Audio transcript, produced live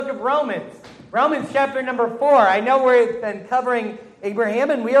Romans. Romans chapter number 4. I know we've been covering Abraham,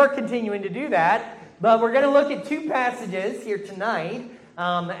 and we are continuing to do that. But we're going to look at two passages here tonight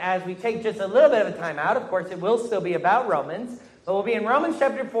as we take just a little bit of a time out. Of course, it will still be about Romans. But we'll be in Romans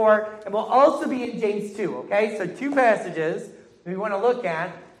chapter 4, and we'll also be in James 2. Okay, so two passages we want to look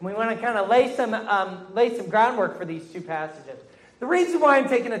at. And we want to kind of lay some groundwork for these two passages. The reason why I'm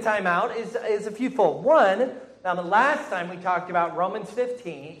taking a time out is a fewfold. One, last time we talked about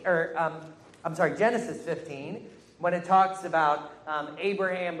Genesis 15, when it talks about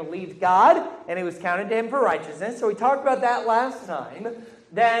Abraham believed God, and it was counted to him for righteousness. So we talked about that last time.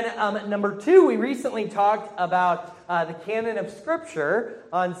 Then number two, we recently talked about the canon of Scripture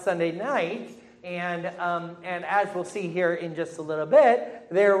on Sunday night. And as we'll see here in just a little bit,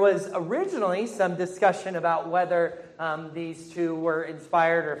 there was originally some discussion about whether these two were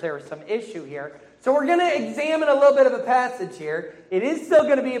inspired or if there was some issue here. So we're going to examine a little bit of a passage here. It is still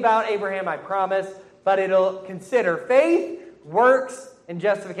going to be about Abraham, I promise, but it'll consider faith, works, and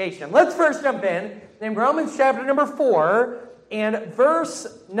justification. Let's first jump in Romans chapter number 4 and verse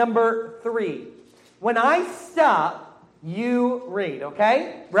number 3. When I stop, you read,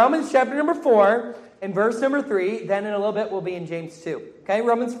 okay? Romans chapter number 4 and verse number 3. Then in a little bit we'll be in James 2. Okay,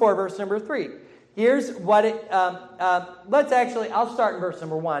 Romans 4 verse number 3. Here's what it, I'll start in verse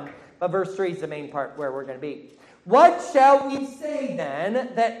number 1. But verse 3 is the main part where we're going to be. What shall we say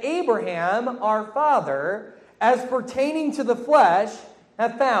then that Abraham our father, as pertaining to the flesh,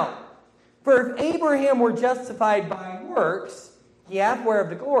 hath found? For if Abraham were justified by works, he hath whereof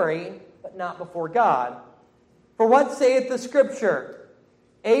the glory, but not before God. For what saith the Scripture?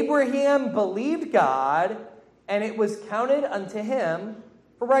 Abraham believed God, and it was counted unto him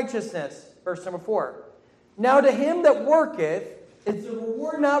for righteousness. Verse number 4. Now to him that worketh is the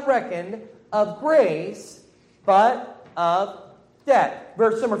reward not reckoned of grace, but of debt.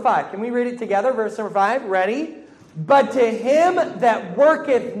 Verse number 5. Can we read it together? Verse number 5. Ready? But to him that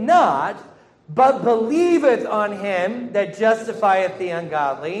worketh not, but believeth on him that justifieth the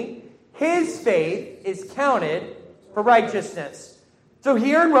ungodly, his faith is counted for righteousness. So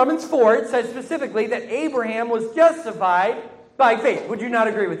here in Romans 4, it says specifically that Abraham was justified by faith. Would you not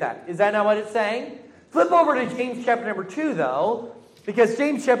agree with that? Is that not what it's saying? Flip over to James chapter number 2, though, because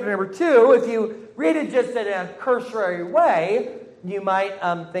James chapter number 2, if you read it just in a cursory way, you might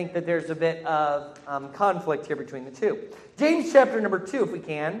think that there's a bit of conflict here between the two. James chapter number 2, if we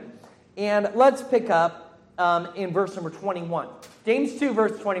can, and let's pick up in verse number 21. James 2,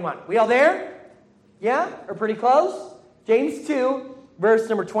 verse 21. We all there? Yeah? Or pretty close? James 2, verse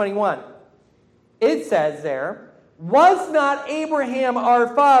number 21. It says there, was not Abraham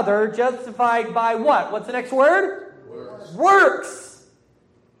our father justified by what? What's the next word? Works.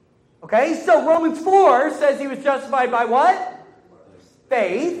 Okay, so Romans 4 says he was justified by what?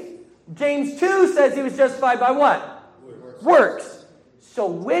 Faith. James 2 says he was justified by what? Works. So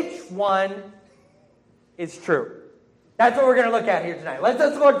which one is true? That's what we're going to look at here tonight. Let's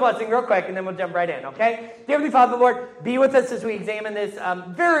ask the Lord's blessing real quick, and then we'll jump right in, okay? Dear Heavenly Father, Lord, be with us as we examine this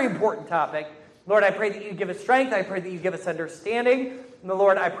very important topic. Lord, I pray that you give us strength. I pray that you give us understanding. And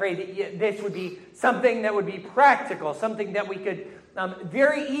Lord, I pray that this would be something that would be practical, something that we could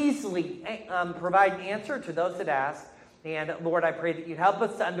very easily provide an answer to those that ask. And Lord, I pray that you'd help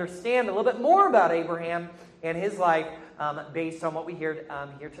us to understand a little bit more about Abraham and his life based on what we hear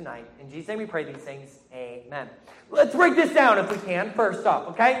here tonight. In Jesus' name we pray these things. Amen. Let's break this down if we can, first off,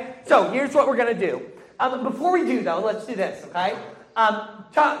 okay? So here's what we're going to do. Before we do, though, let's do this, okay?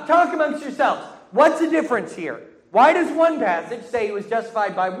 Talk amongst yourselves. What's the difference here? Why does one passage say he was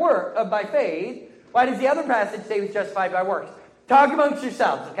justified by faith? Why does the other passage say he was justified by works? Talk amongst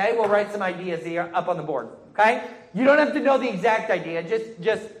yourselves, okay? We'll write some ideas here up on the board, okay? You don't have to know the exact idea, just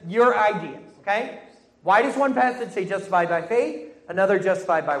your ideas, okay? Why does one passage say justified by faith, another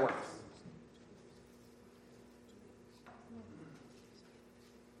justified by works?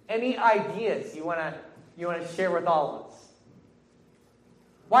 Any ideas you want to share with all of us?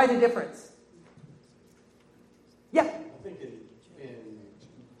 Why the difference? Yeah. I think in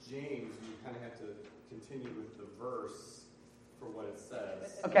James, you kind of have to continue with the verse for what it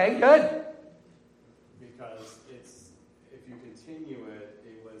says. Okay, good. Because if you continue it,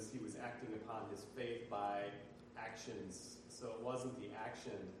 he was acting upon his faith by actions. So it wasn't the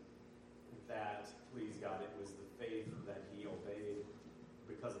action that pleased God, it was the faith that he obeyed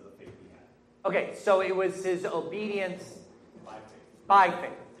because of the faith he had. Okay, so it was his obedience by faith. By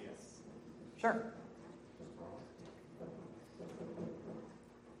faith. Yes. Sure.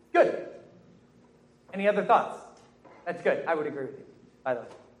 Good. Any other thoughts? That's good. I would agree with you, by the way.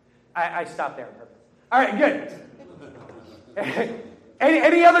 I stopped there on purpose. All right, good.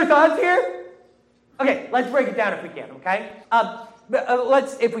 Any other thoughts here? Okay, let's break it down if we can, okay?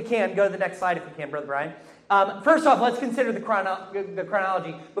 Let's, if we can, go to the next slide if we can, Brother Brian. First off, let's consider the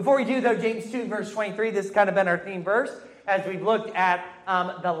chronology. Before we do, though, James 2, verse 23, this has kind of been our theme verse as we've looked at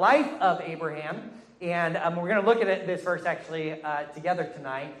the life of Abraham. And we're going to look at this verse actually together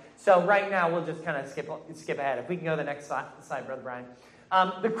tonight. So right now, we'll just kind of skip ahead. If we can go to the next slide, Brother Brian.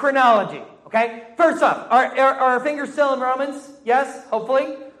 The chronology, okay? First off, are our fingers still in Romans? Yes,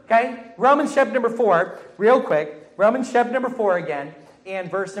 hopefully. Okay? Romans chapter number 4, real quick. Romans chapter number 4 again, and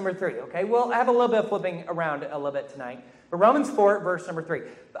verse number 3, okay? We'll have a little bit of flipping around a little bit tonight. But Romans 4, verse number 3.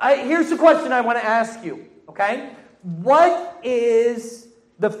 Here's the question I want to ask you, okay? What is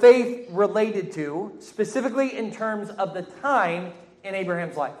the faith related to, specifically in terms of the time in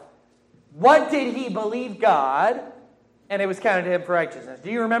Abraham's life? What did he believe God, and it was counted to him for righteousness?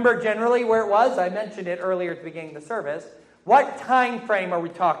 Do you remember generally where it was? I mentioned it earlier at the beginning of the service. What time frame are we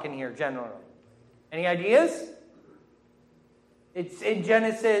talking here generally? Any ideas? It's in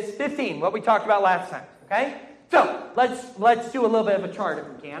Genesis 15, what we talked about last time, okay? So, let's do a little bit of a chart if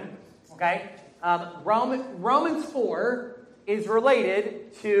we can, okay? Romans 4 is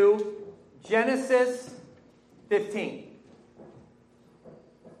related to Genesis 15.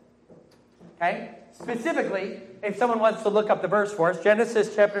 Okay? Specifically, if someone wants to look up the verse for us,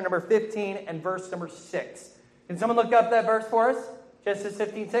 Genesis chapter number 15 and verse number 6. Can someone look up that verse for us? Genesis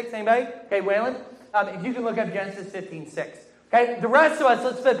 15:6, anybody? Okay, Waylon? If you can look up Genesis 15:6. Okay, the rest of us,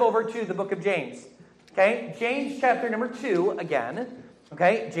 let's flip over to the book of James. Okay, James chapter number 2 again.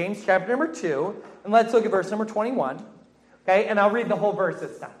 Okay, James chapter number 2. And let's look at verse number 21. Okay, and I'll read the whole verse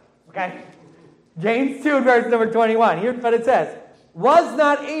this time. Okay? James 2 and verse number 21. Here's what it says. Was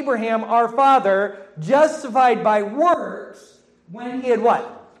not Abraham our father justified by works when he had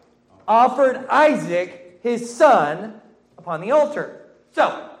what? Offered Isaac, his son, upon the altar.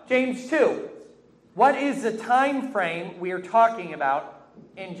 So, James 2. What is the time frame we are talking about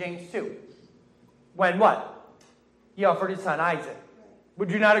in James 2? When what? He offered his son Isaac.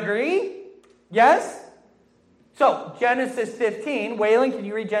 Would you not agree? Yes? So, Genesis 15. Waylon, can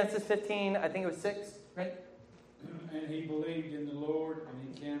you read Genesis 15? I think it was 6, right? And he believed in the Lord, and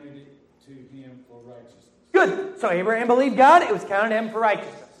he counted it to him for righteousness. Good. So, Abraham believed God. It was counted to him for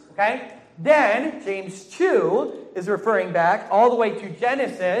righteousness. Okay? Then, James 2 is referring back all the way to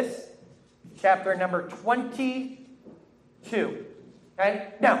Genesis chapter number 22.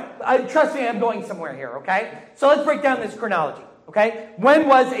 Okay? Now, trust me, I'm going somewhere here. Okay? So, let's break down this chronology. Okay? When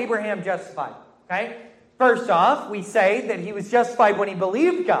was Abraham justified? Okay? First off, we say that he was justified when he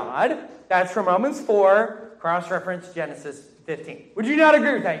believed God. That's from Romans 4, cross-reference Genesis 15. Would you not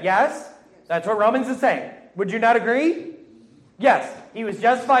agree with that? Yes? That's what Romans is saying. Would you not agree? Yes. He was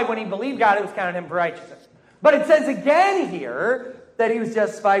justified when he believed God. It was counted him for righteousness. But it says again here that he was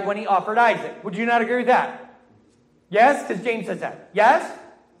justified when he offered Isaac. Would you not agree with that? Yes? Because James says that. Yes?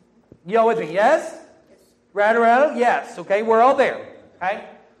 You all with me? Yes? Rattle? Yes. Okay, we're all there. Okay?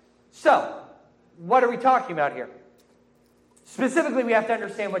 So, what are we talking about here? Specifically, we have to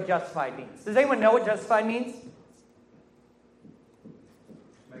understand what justified means. Does anyone know what justified means?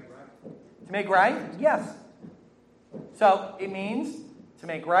 To make right. To make right? Yes. So, it means to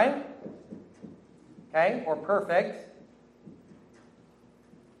make right, okay, or perfect,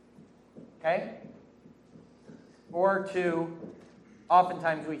 okay, or to,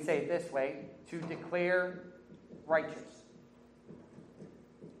 oftentimes we say it this way, to declare righteous.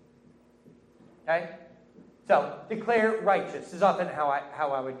 Okay? So, declare righteous is often how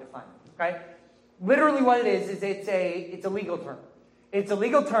I would define it. Okay? Literally what it is it's a legal term. It's a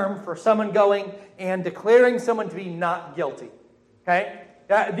legal term for someone going and declaring someone to be not guilty. Okay?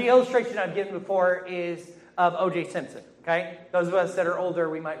 The illustration I've given before is of O.J. Simpson. Okay? Those of us that are older,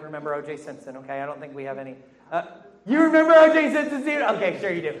 we might remember O.J. Simpson. Okay? I don't think we have any. You remember O.J. Simpson? Okay,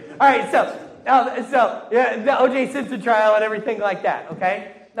 sure you do. All right, so the O.J. Simpson trial and everything like that.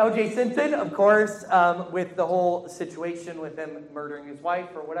 Okay? O.J. Simpson, of course, with the whole situation with him murdering his wife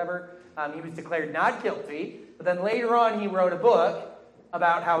or whatever, he was declared not guilty. But then later on, he wrote a book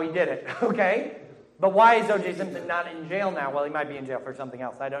about how he did it. Okay? But why is O.J. Simpson not in jail now? Well, he might be in jail for something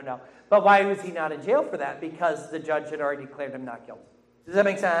else. I don't know. But why was he not in jail for that? Because the judge had already declared him not guilty. Does that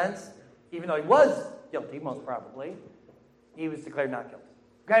make sense? Even though he was guilty, most probably, he was declared not guilty.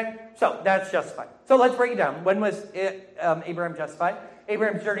 Okay? So, that's justified. So, let's break it down. When was Abraham justified?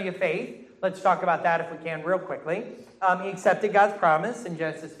 Abraham's journey of faith. Let's talk about that if we can real quickly. He accepted God's promise in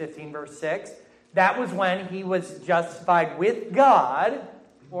Genesis 15, verse 6. That was when he was justified with God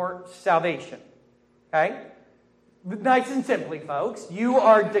for salvation. Okay? Nice and simply, folks. You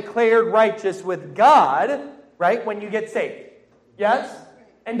are declared righteous with God, right, when you get saved. Yes?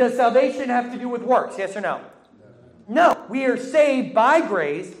 And does salvation have to do with works? Yes or no? No. We are saved by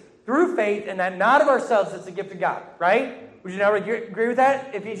grace through faith, and that not of ourselves, it's a gift of God. Right? Would you not agree with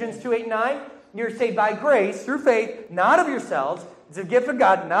that? Ephesians 2, 8, and 9. You're saved by grace through faith, not of yourselves. It's a gift of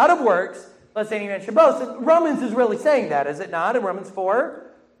God, not of works, lest any man should boast. And Romans is really saying that, is it not? In Romans 4,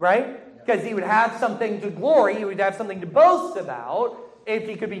 right? Because he would have something to glory, he would have something to boast about if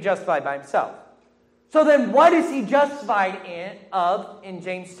he could be justified by himself. So then what is he justified in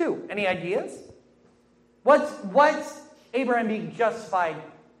James 2? Any ideas? What's Abraham being justified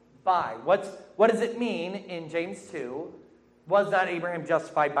by? What does it mean in James 2? Was not Abraham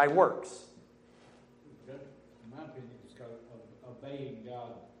justified by works? In my opinion, it's called obeying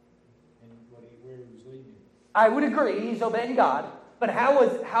God and where he was leading. I would agree, he's obeying God. But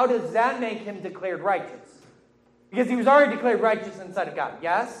how does that make him declared righteous? Because he was already declared righteous in the sight of God.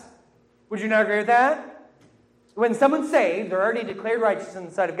 Yes? Would you not agree with that? When someone's saved, they're already declared righteous in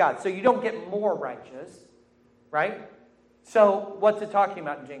the sight of God. So you don't get more righteous. Right? So what's it talking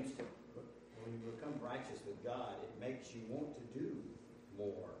about in James 2? When you become righteous with God, it makes you want to do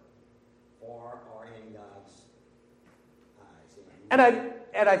more for or in God's eyes.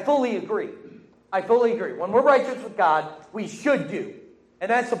 And I fully agree. I fully agree. When we're righteous with God, we should do.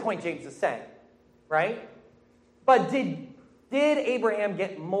 And that's the point James is saying. Right? But did Abraham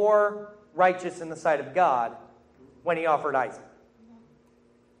get more righteous in the sight of God when he offered Isaac?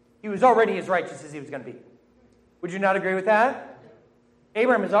 He was already as righteous as he was going to be. Would you not agree with that?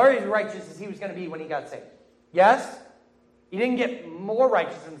 Abraham is already as righteous as he was going to be when he got saved. Yes? He didn't get more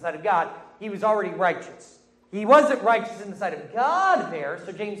righteous in the sight of God. He was already righteous. He wasn't righteous in the sight of God there.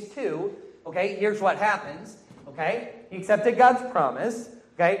 So James 2, okay, here's what happens. Okay? He accepted God's promise.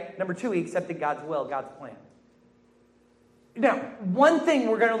 Okay? Number 2, he accepted God's will, God's plan. Now, one thing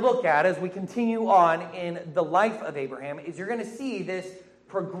we're going to look at as we continue on in the life of Abraham is you're going to see this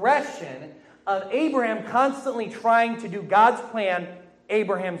progression of Abraham constantly trying to do God's plan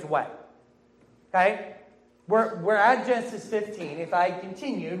Abraham's way. Okay? We're at Genesis 15. If I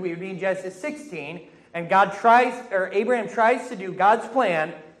continued, we would be in Genesis 16, and Abraham tries to do God's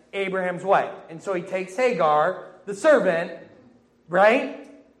plan Abraham's way. And so he takes Hagar, the servant, right,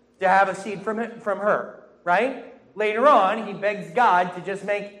 to have a seed from her, right? Later on, he begs God to just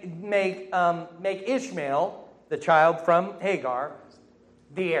make Ishmael, the child from Hagar,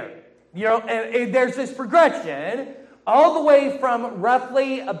 the heir. You know, and there's this progression all the way from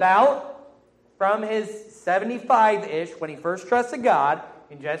roughly from his 75-ish, when he first trusted God,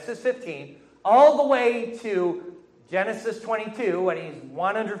 in Genesis 15, all the way to Genesis 22, when he's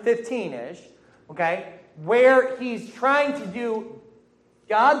 115-ish, okay, where he's trying to do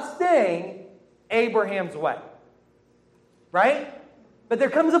God's thing Abraham's way. Right? But there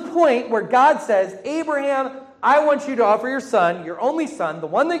comes a point where God says, Abraham, I want you to offer your son, your only son, the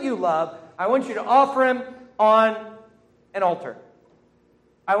one that you love, I want you to offer him on an altar.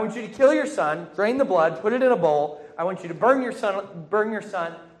 I want you to kill your son, drain the blood, put it in a bowl. I want you to burn your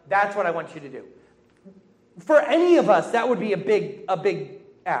son. That's what I want you to do. For any of us, that would be a big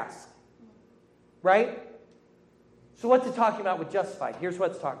ask. Right? So what's it talking about with justified? Here's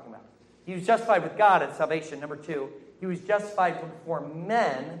what it's talking about. He was justified with God at salvation. Number 2, he was justified before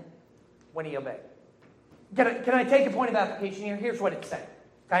men when he obeyed. Can I take a point of application here? Here's what it's saying.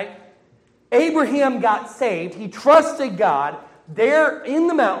 Okay? Abraham got saved. He trusted God. There in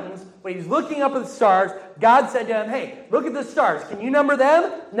the mountains, when he's looking up at the stars, God said to him, hey, look at the stars. Can you number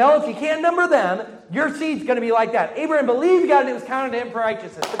them? No, if you can't number them, your seed's going to be like that. Abraham believed God and it was counted to him for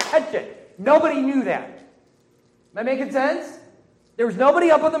righteousness. But catch it. Nobody knew that. Am I making sense? There was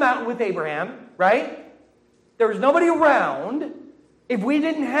nobody up on the mountain with Abraham, right? There was nobody around. If we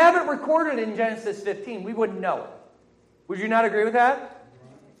didn't have it recorded in Genesis 15, we wouldn't know it. Would you not agree with that?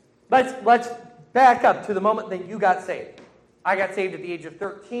 Let's back up to the moment that you got saved. I got saved at the age of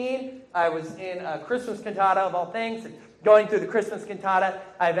 13. I was in a Christmas cantata of all things. And going through the Christmas cantata,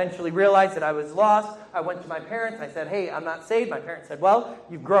 I eventually realized that I was lost. I went to my parents. I said, hey, I'm not saved. My parents said, well,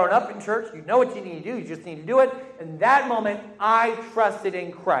 you've grown up in church. You know what you need to do. You just need to do it. And that moment, I trusted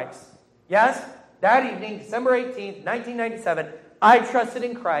in Christ. Yes? That evening, December 18th, 1997, I trusted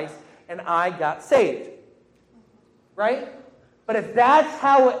in Christ and I got saved. Right? But if that's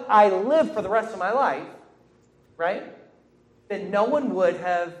how I live for the rest of my life, right, then no one would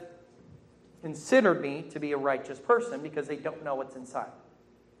have considered me to be a righteous person because they don't know what's inside.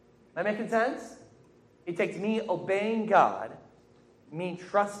 Am I making sense? It takes me obeying God, me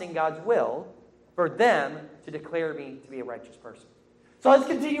trusting God's will, for them to declare me to be a righteous person. So let's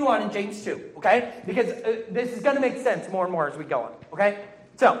continue on in James 2, okay? Because this is going to make sense more and more as we go on, okay?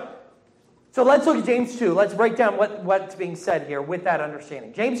 So, So let's look at James 2. Let's break down what's being said here with that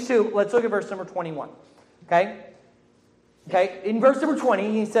understanding. James 2, let's look at verse number 21. Okay? In verse number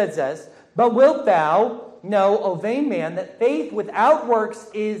 20, he says this, "But wilt thou know, O vain man, that faith without works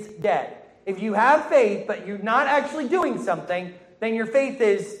is dead." If you have faith, but you're not actually doing something, then your faith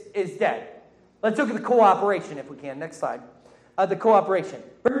is dead. Let's look at the cooperation, if we can. Next slide. The cooperation.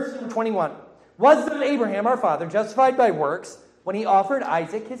 Verse 21. "Was not Abraham our father justified by works when he offered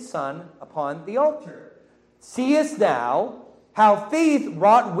Isaac his son upon the altar? Seest thou how faith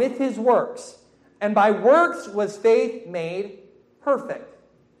wrought with his works, and by works was faith made perfect?"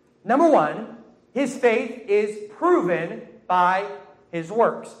 Number one, his faith is proven by his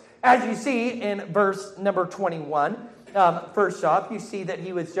works. As you see in verse number 21, first off, you see that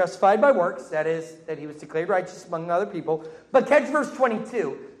he was justified by works, that is, that he was declared righteous among other people. But catch verse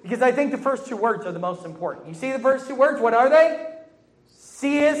 22, because I think the first two words are the most important. You see the first two words? What are they?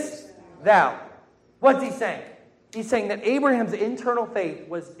 Seest thou. What's he saying? He's saying that Abraham's internal faith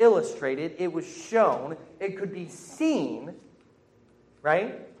was illustrated, it was shown, it could be seen,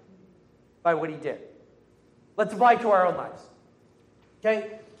 right, by what he did. Let's apply it to our own lives.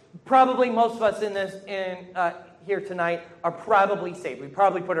 Okay? Probably most of us here tonight are probably saved. We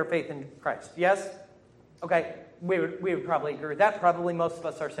probably put our faith in Christ. Yes? Okay. We would probably agree with that. Probably most of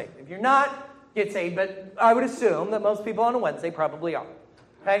us are saved. If you're not, get saved. But I would assume that most people on a Wednesday probably are.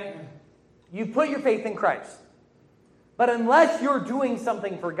 Okay? You put your faith in Christ. But unless you're doing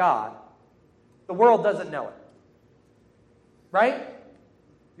something for God, the world doesn't know it. Right?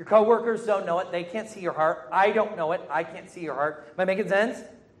 Your coworkers don't know it. They can't see your heart. I don't know it. I can't see your heart. Am I making sense?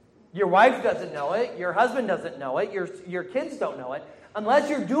 Your wife doesn't know it. Your husband doesn't know it. Your kids don't know it. Unless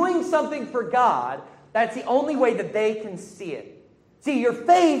you're doing something for God, that's the only way that they can see it. See, your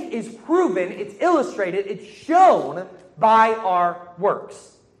faith is proven, it's illustrated, it's shown by our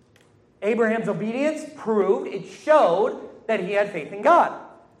works. Abraham's obedience proved, it showed that he had faith in God.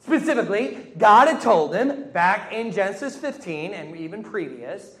 Specifically, God had told him back in Genesis 15 and even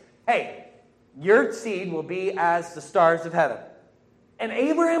previous, hey, your seed will be as the stars of heaven. And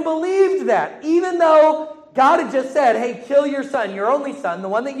Abraham believed that, even though God had just said, hey, kill your son, your only son, the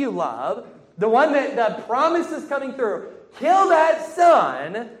one that you love, the one that the promise is coming through. Kill that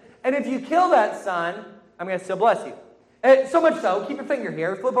son, and if you kill that son, I'm going to still bless you. So much so, keep your finger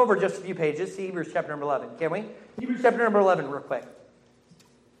here, flip over just a few pages, see Hebrews chapter number 11, can we? Hebrews chapter number 11 real quick.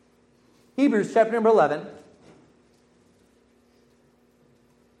 Hebrews chapter number 11.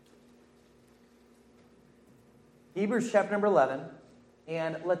 Hebrews chapter number 11.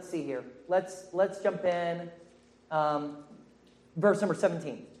 And let's see here. Let's jump in. Verse number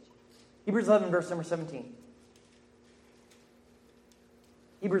 17. Hebrews 11, verse number 17.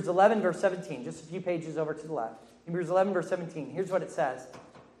 Hebrews 11, verse 17. Just a few pages over to the left. Hebrews 11, verse 17. Here's what it says.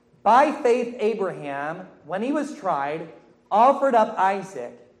 "By faith Abraham, when he was tried, offered up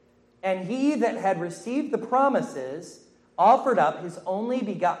Isaac, and he that had received the promises offered up his only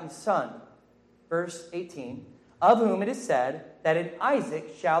begotten son." Verse 18. "Of whom it is said, that in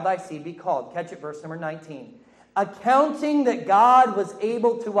Isaac shall thy seed be called." Catch it, verse number 19. "Accounting that God was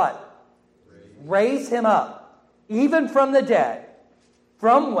able to" what? Raise him up, even from the dead,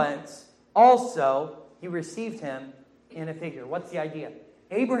 from whence also he received him in a figure. What's the idea?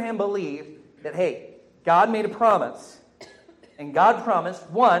 Abraham believed that, hey, God made a promise. And God promised,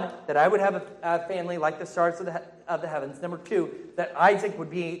 one, that I would have a family like the stars of the heavens. Number two, that Isaac would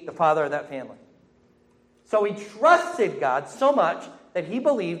be the father of that family. So he trusted God so much that he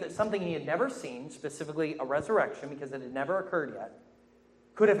believed that something he had never seen, specifically a resurrection, because it had never occurred yet,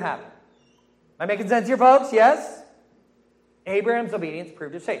 could have happened. Am I making sense here, folks? Yes? Abraham's obedience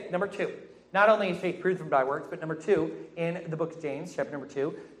proved his faith. Number two, not only is faith proved by works, but number two, in the book of James, chapter number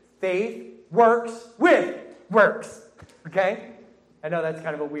 2, faith works with works. Okay? I know that's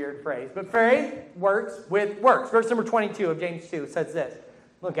kind of a weird phrase, but faith works with works. Verse number 22 of James 2 says this.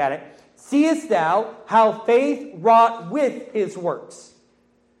 Look at it. "Seest thou how faith wrought with his works?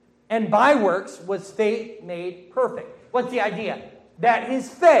 And by works was faith made perfect." What's the idea? That his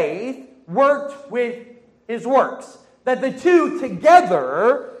faith worked with his works. That the two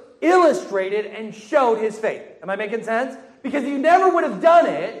together illustrated and showed his faith. Am I making sense? Because he never would have done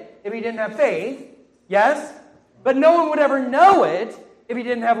it if he didn't have faith. Yes? But no one would ever know it if he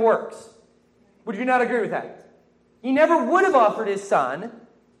didn't have works. Would you not agree with that? He never would have offered his son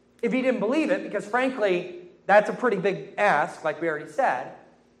if he didn't believe it, because frankly, that's a pretty big ask, like we already said.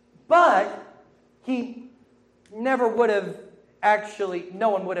 But he never would have no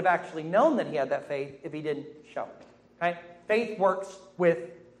one would have actually known that he had that faith if he didn't show it. Okay? Faith works with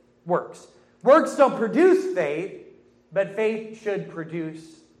works. Works don't produce faith, but faith should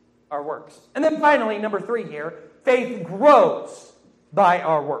produce our works. And then finally, number 3 here, faith grows by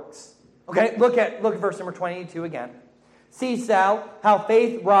our works. Okay, look at verse number 22 again. Seest thou how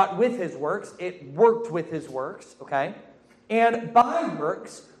faith wrought with his works? It worked with his works, okay? And by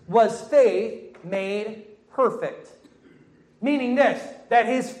works was faith made perfect. Meaning this, that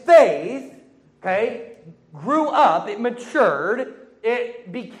his faith, okay, grew up, it matured,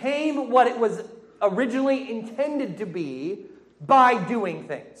 it became what it was originally intended to be by doing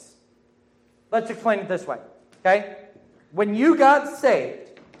things. Let's explain it this way, okay? When you got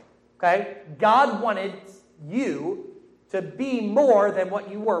saved, okay, God wanted you to be more than what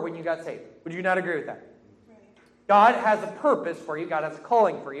you were when you got saved. Would you not agree with that? Right. God has a purpose for you. God has a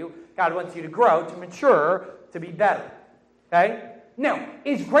calling for you. God wants you to grow, to mature, to be better. Okay? Now,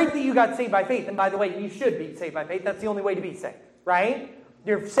 it's great that you got saved by faith. And by the way, you should be saved by faith. That's the only way to be saved. Right?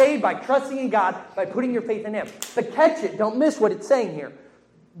 You're saved by trusting in God, by putting your faith in Him. But catch it. Don't miss what it's saying here.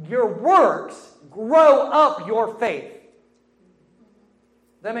 Your works grow up your faith.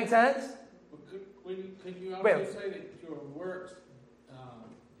 Does that make sense? Could you also say that your works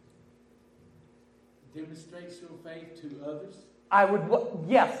demonstrates your faith to others?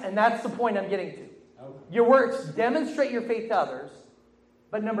 Yes, and that's the point I'm getting to. Okay. Your works demonstrate your faith to others,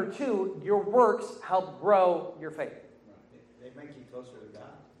 but number 2, your works help grow your faith. They make you closer to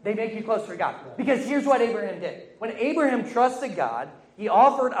God. They make you closer to God. Because here's what Abraham did. When Abraham trusted God, he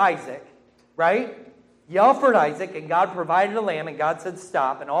offered Isaac, right? He offered Isaac, and God provided a lamb, and God said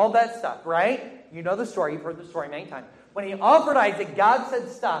stop, and all that stuff, right? You know the story. You've heard the story many times. When he offered Isaac, God said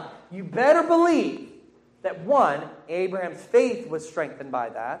stop. You better believe that 1, Abraham's faith was strengthened by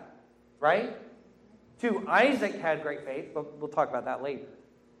that, right? 2, Isaac had great faith, but we'll talk about that later.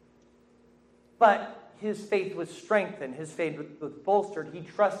 But his faith was strengthened. His faith was bolstered. He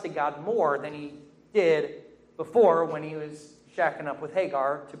trusted God more than he did before when he was shacking up with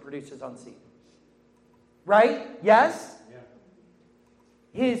Hagar to produce his own seed. Right? Yes? Yeah.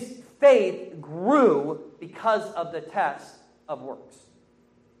 His faith grew because of the test of works.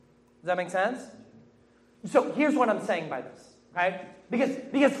 Does that make sense? So here's what I'm saying by this, okay?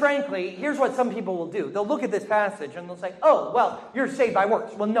 Because frankly, here's what some people will do. They'll look at this passage and they'll say, oh, well, you're saved by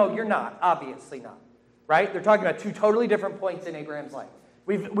works. Well, no, you're not. Obviously not. Right? They're talking about 2 totally different points in Abraham's life.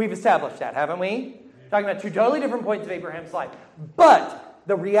 We've established that, haven't we? Talking about 2 totally different points of Abraham's life. But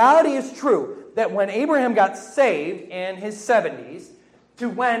the reality is true that when Abraham got saved in his 70s, to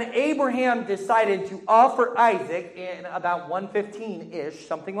when Abraham decided to offer Isaac in about 115-ish,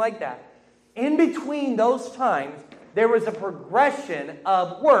 something like that, in between those times, there was a progression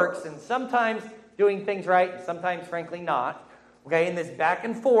of works, and sometimes doing things right, and sometimes, frankly, not. Okay, in this back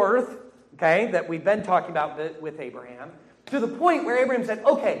and forth, okay, that we've been talking about with Abraham, to the point where Abraham said,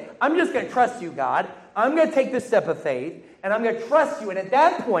 okay, I'm just going to trust you, God. I'm going to take this step of faith, and I'm going to trust you. And at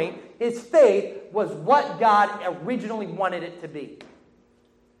that point, his faith was what God originally wanted it to be.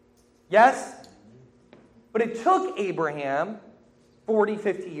 Yes? But it took Abraham 40,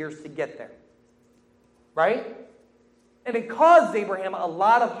 50 years to get there. Right? And it caused Abraham a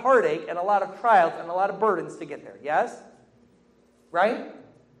lot of heartache and a lot of trials and a lot of burdens to get there. Yes? Right?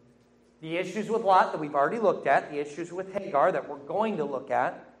 The issues with Lot that we've already looked at, the issues with Hagar that we're going to look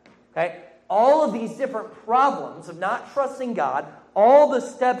at, okay? All of these different problems of not trusting God, all the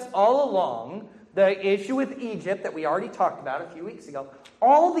steps all along, the issue with Egypt that we already talked about a few weeks ago,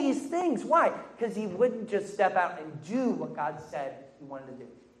 all these things. Why? Because he wouldn't just step out and do what God said he wanted to do.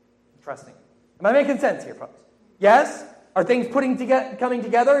 Trusting. Am I making sense here, folks? Yes? Are things coming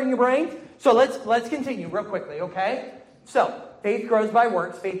together in your brain? So let's continue real quickly, okay? So, faith grows by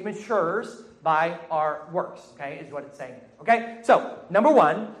works. Faith matures by our works, okay, is what it's saying. Okay? So, number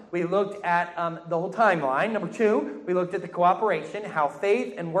 1, we looked at the whole timeline. Number 2, we looked at the cooperation, how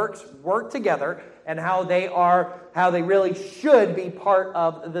faith and works work together, and how they really should be part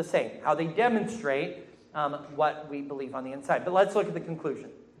of the same, how they demonstrate what we believe on the inside. But let's look at the conclusion,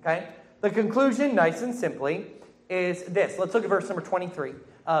 okay? The conclusion, nice and simply, is this. Let's look at verse number 23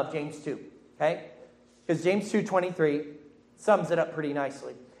 of James 2, okay? Because James 2:23 sums it up pretty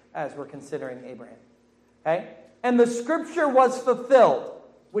nicely as we're considering Abraham. Okay? And the scripture was fulfilled,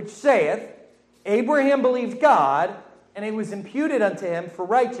 which saith, Abraham believed God, and it was imputed unto him for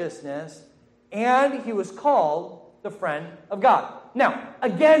righteousness, and he was called the friend of God. Now,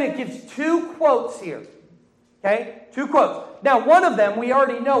 again, it gives 2 quotes here. Okay? 2 quotes. Now, one of them, we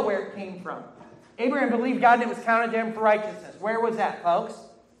already know where it came from. Abraham believed God, and it was counted to him for righteousness. Where was that, folks?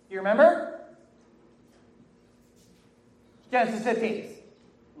 Do you remember? Genesis 15.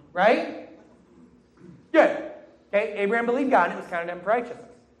 Right? Good. Okay, Abraham believed God and it was counted to him for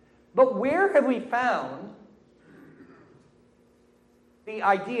righteousness. But where have we found the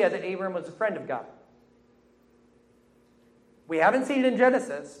idea that Abraham was a friend of God. We haven't seen it in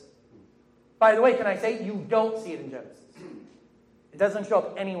Genesis. By the way, can I say you don't see it in Genesis? It doesn't show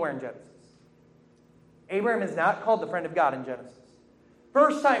up anywhere in Genesis. Abraham is not called the friend of God in Genesis.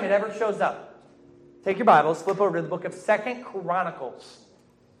 First time it ever shows up. Take your Bibles, flip over to the book of 2 Chronicles.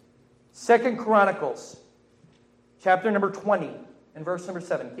 2 Chronicles, chapter number 20, and verse number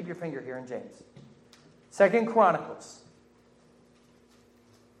 7. Keep your finger here in James. 2 Chronicles.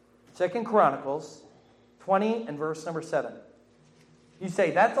 2 Chronicles 20 and verse number 7. You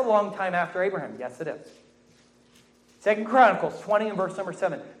say, that's a long time after Abraham. Yes, it is. 2 Chronicles 20 and verse number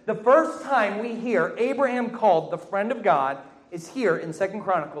 7. The first time we hear Abraham called the friend of God is here in 2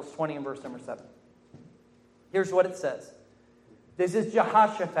 Chronicles 20 and verse number 7. Here's what it says. This is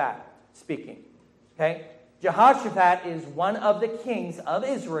Jehoshaphat speaking. Okay? Jehoshaphat is one of the kings of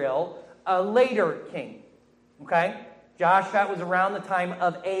Israel, a later king. Okay? Jehoshaphat was around the time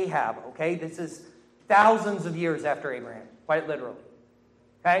of Ahab. Okay? This is thousands of years after Abraham, quite literally.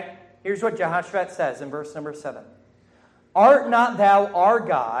 Okay? Here's what Jehoshaphat says in verse number 7. Art not thou our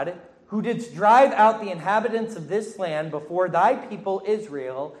God, who didst drive out the inhabitants of this land before thy people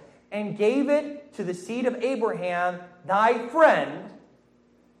Israel, and gave it to the seed of Abraham, thy friend,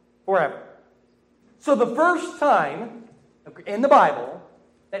 forever? So the first time in the Bible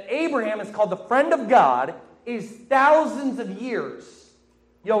that Abraham is called the friend of God is thousands of years.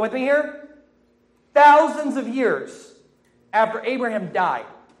 You all with me here? Thousands of years after Abraham died.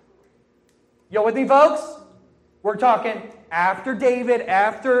 You all with me, folks? We're talking after David,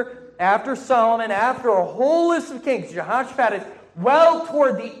 after Solomon, after a whole list of kings. Jehoshaphat is well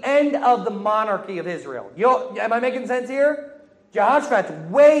toward the end of the monarchy of Israel. Am I making sense here? Jehoshaphat's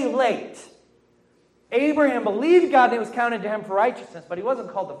way late. Abraham believed God and it was counted to him for righteousness, but he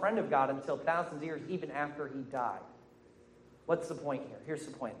wasn't called the friend of God until thousands of years, even after he died. What's the point here? Here's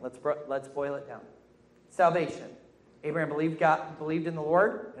the point. Let's boil it down. Salvation. Abraham believed in the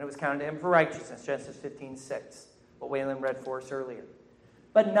Lord, and it was counted to him for righteousness. Genesis 15:6. What Waylon read for us earlier.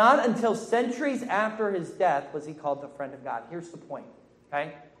 But not until centuries after his death was he called the friend of God. Here's the point.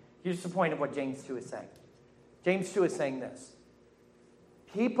 Okay? Here's the point of what James 2 is saying. James 2 is saying this.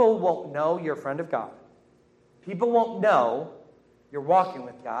 People won't know you're a friend of God. People won't know you're walking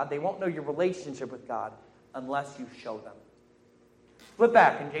with God. They won't know your relationship with God unless you show them. Flip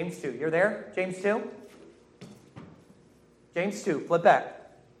back in James 2. You're there? James 2? James 2. Flip back.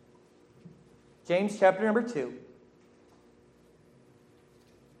 James chapter number 2.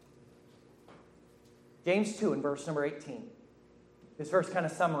 James 2 and verse number 18. This verse kind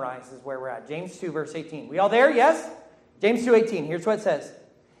of summarizes where we're at. James 2 verse 18. We all there? Yes? James 2:18. Here's what it says.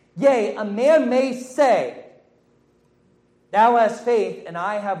 Yea, a man may say, thou hast faith, and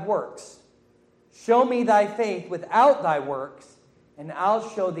I have works. Show me thy faith without thy works, and I'll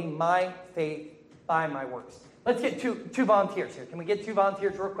show thee my faith by my works. Let's get two volunteers here. Can we get 2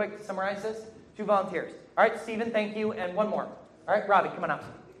 volunteers real quick to summarize this? 2 volunteers. All right, Stephen, thank you, and one more. All right, Robbie, come on up.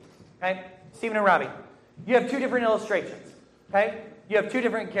 Okay, Stephen and Robbie. You have 2 different illustrations. Okay, you have 2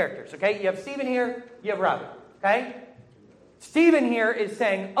 different characters. Okay, you have Stephen here, you have Robbie. Okay. Stephen here is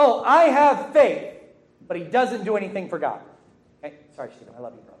saying, oh, I have faith, but he doesn't do anything for God. Okay? Sorry, Stephen, I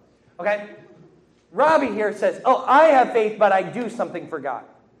love you, bro. Okay? Robbie here says, oh, I have faith, but I do something for God.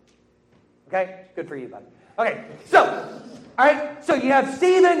 Okay? Good for you, buddy. Okay, so, all right, so you have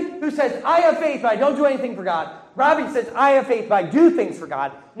Stephen who says, I have faith, but I don't do anything for God. Robbie says, I have faith, but I do things for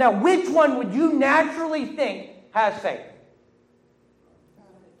God. Now, which one would you naturally think has faith?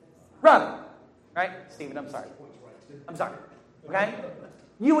 Robbie. Right? Stephen, I'm sorry. I'm sorry. Okay?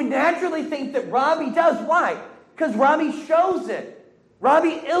 You would naturally think that Robbie does. Why? Because Robbie shows it.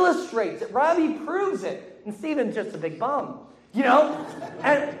 Robbie illustrates it. Robbie proves it. And Stephen's just a big bum. You know?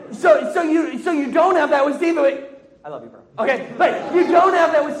 And so you don't have that with Stephen. I love you, bro. Okay? But you don't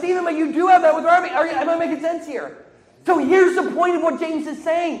have that with Stephen, but you do have that with Robbie. Am I making sense here? So here's the point of what James is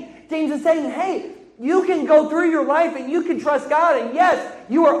saying. James is saying, hey, you can go through your life and you can trust God. And yes,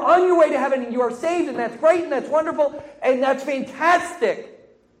 you are on your way to heaven and you are saved. And that's great and that's wonderful. And that's fantastic.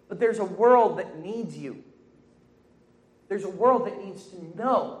 But there's a world that needs you. There's a world that needs to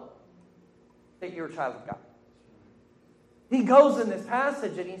know that you're a child of God. He goes in this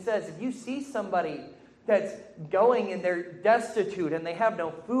passage and he says, if you see somebody that's going and they're destitute and they have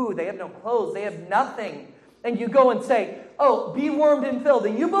no food, they have no clothes, they have nothing, and you go and say, oh, be warmed and filled,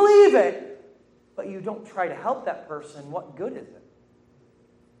 and you believe it, but you don't try to help that person, what good is it?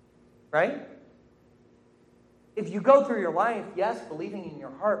 Right? If you go through your life, yes, believing in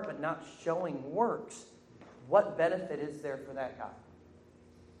your heart, but not showing works, what benefit is there for that guy?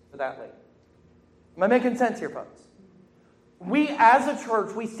 For that lady? Am I making sense here, folks? We, as a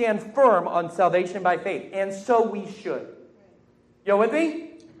church, we stand firm on salvation by faith, and so we should. You with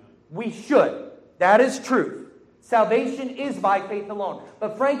me? We should. That is truth. Salvation is by faith alone.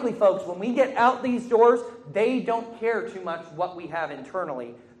 But frankly, folks, when we get out these doors, they don't care too much what we have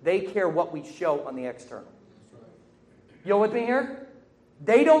internally. They care what we show on the external. You with me here?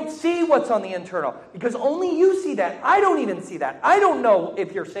 They don't see what's on the internal, because only you see that. I don't even see that. I don't know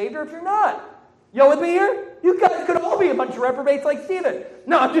if you're saved or if you're not. You with me here? You guys could all be a bunch of reprobates like Stephen.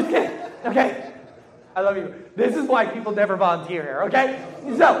 No, I'm just kidding. Okay? I love you. This is why people never volunteer here, okay?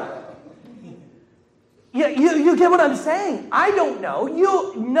 So, you get what I'm saying? I don't know.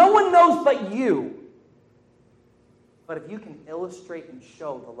 No one knows but you. But if you can illustrate and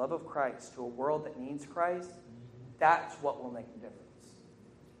show the love of Christ to a world that needs Christ, that's what will make a difference.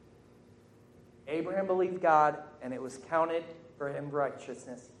 Abraham believed God, and it was counted for him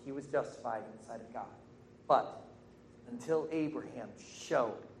righteousness. He was justified in the sight of God. But until Abraham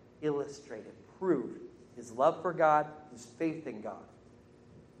showed, illustrated, proved his love for God, his faith in God,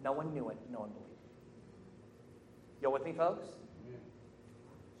 no one knew it, no one believed it. You with me, folks? Yeah.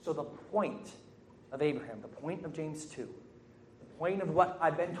 So the point of Abraham, the point of James 2, the point of what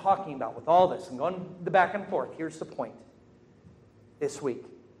I've been talking about with all this, and going the back and forth, here's the point. This week,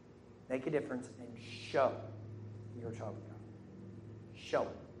 make a difference and show you're a child of God. Show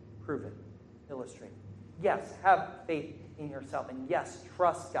it. Prove it. Illustrate it. Yes, have faith in yourself. And yes,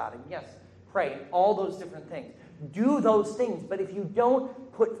 trust God. And yes, pray. And all those different things. Do those things. But if you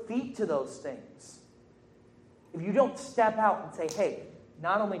don't put feet to those things, if you don't step out and say, hey,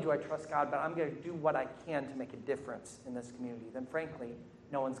 not only do I trust God, but I'm going to do what I can to make a difference in this community, then frankly,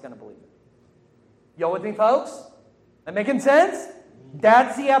 no one's going to believe it. You with me, folks? That making sense?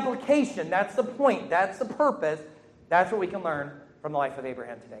 That's the application. That's the point. That's the purpose. That's what we can learn from the life of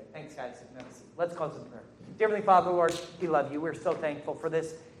Abraham today. Thanks, guys. Let's close in prayer. Dear Heavenly Father, Lord, we love you. We're so thankful for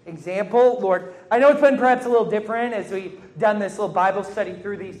this example. Lord, I know it's been perhaps a little different as we've done this little Bible study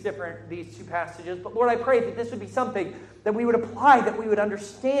through these two passages. But Lord, I pray that this would be something that we would apply, that we would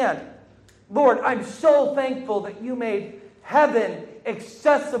understand. Lord, I'm so thankful that you made heaven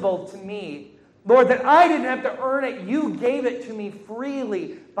accessible to me. Lord, that I didn't have to earn it. You gave it to me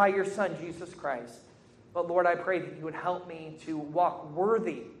freely by your Son, Jesus Christ. But Lord, I pray that you would help me to walk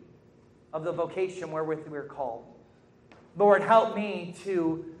worthy of the vocation wherewith we are called. Lord, help me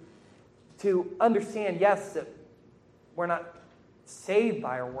to understand, yes, that we're not saved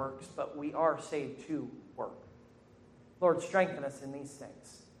by our works, but we are saved to work. Lord, strengthen us in these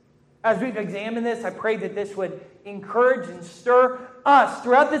things. As we've examined this, I pray that this would encourage and stir us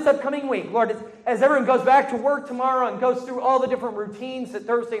throughout this upcoming week. Lord, as everyone goes back to work tomorrow and goes through all the different routines that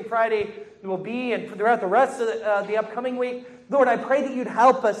Thursday and Friday will be, and throughout the rest of the upcoming week, Lord, I pray that you'd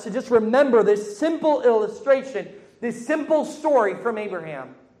help us to just remember this simple illustration, this simple story from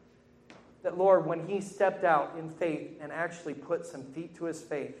Abraham. That, Lord, when he stepped out in faith and actually put some feet to his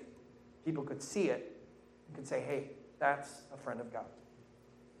faith, people could see it and could say, hey, that's a friend of God.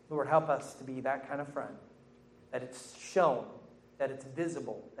 Lord, help us to be that kind of friend, that it's shown, that it's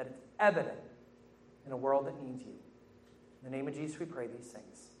visible, that it's evident in a world that needs you. In the name of Jesus, we pray these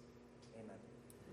things.